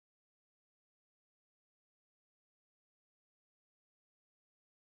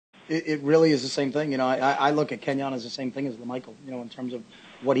It really is the same thing. I look at Kenyon as the same thing as LaMichael, in terms of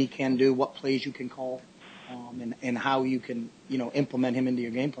what he can do, what plays you can call, and how you can, implement him into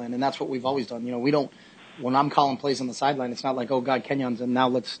your game plan. And that's what we've always done. We don't, when I'm calling plays on the sideline, it's not like, oh, God, Kenyon's and now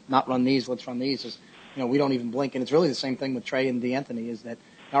let's not run these, let's run these. It's, we don't even blink. And it's really the same thing with Trey and DeAnthony is that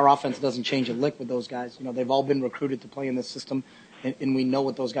our offense doesn't change a lick with those guys. They've all been recruited to play in this system, and we know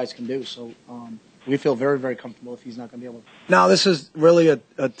what those guys can do. So, we feel very, very comfortable if he's not going to be able to. Now, this is really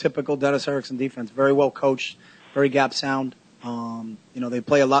a typical Dennis Erickson defense. Very well coached, very gap sound. They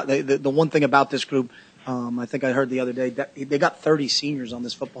play a lot. The one thing about this group, I think I heard the other day, that they got 30 seniors on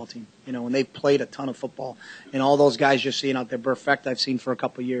this football team, and they've played a ton of football. And all those guys you're seeing out there, Burfect I've seen for a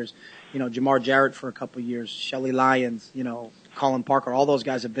couple of years, Jamar Jarrett for a couple of years, Shelly Lyons, Colin Parker, all those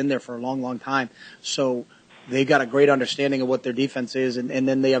guys have been there for a long, long time. So they've got a great understanding of what their defense is, and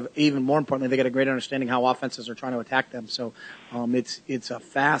then they have, even more importantly, they got a great understanding how offenses are trying to attack them. So it's a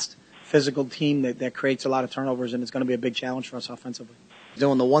fast, physical team that creates a lot of turnovers, and it's going to be a big challenge for us offensively.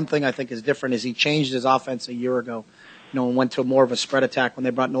 Doing the one thing I think is different is he changed his offense a year ago, and went to more of a spread attack when they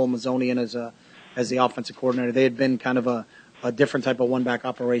brought Noel Mazzoni in as the offensive coordinator. They had been kind of a different type of one-back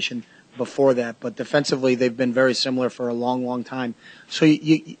operation before that, but defensively they've been very similar for a long, long time. So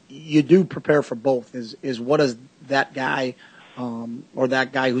you do prepare for both. Is what does that guy or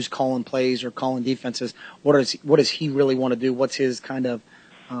that guy who's calling plays or calling defenses, what does he really want to do? What's his kind of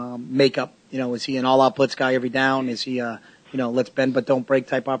makeup? Is he an all-out blitz guy every down? Is he let's bend but don't break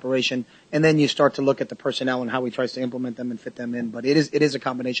type operation? And then you start to look at the personnel and how he tries to implement them and fit them in. But it is a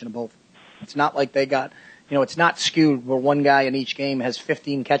combination of both. It's not like they got, it's not skewed where one guy in each game has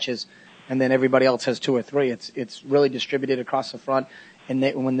 15 catches and then everybody else has 2 or 3. It's really distributed across the front. And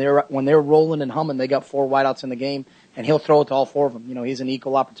when they're rolling and humming, they got 4 wideouts in the game, and he'll throw it to all 4 of them. He's an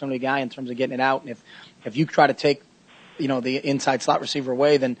equal opportunity guy in terms of getting it out. And if you try to take, the inside slot receiver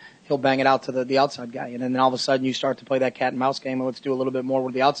away, then he'll bang it out to the outside guy. And then all of a sudden you start to play that cat and mouse game. And let's do a little bit more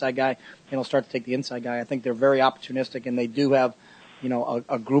with the outside guy, and he'll start to take the inside guy. I think they're very opportunistic, and they do have,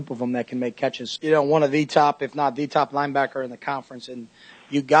 a group of them that can make catches. One of the top, if not the top linebacker in the conference, and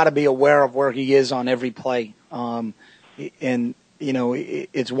you got to be aware of where he is on every play.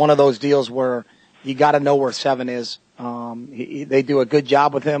 It's one of those deals where you got to know where 7 is. They do a good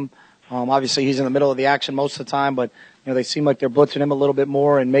job with him. Obviously, he's in the middle of the action most of the time, but they seem like they're blitzing him a little bit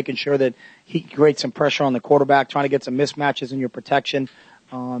more and making sure that he creates some pressure on the quarterback, trying to get some mismatches in your protection.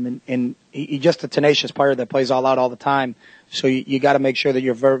 And he's just a tenacious player that plays all out all the time. So you got to make sure that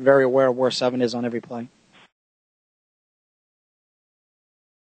you're very, very aware of where 7 is on every play.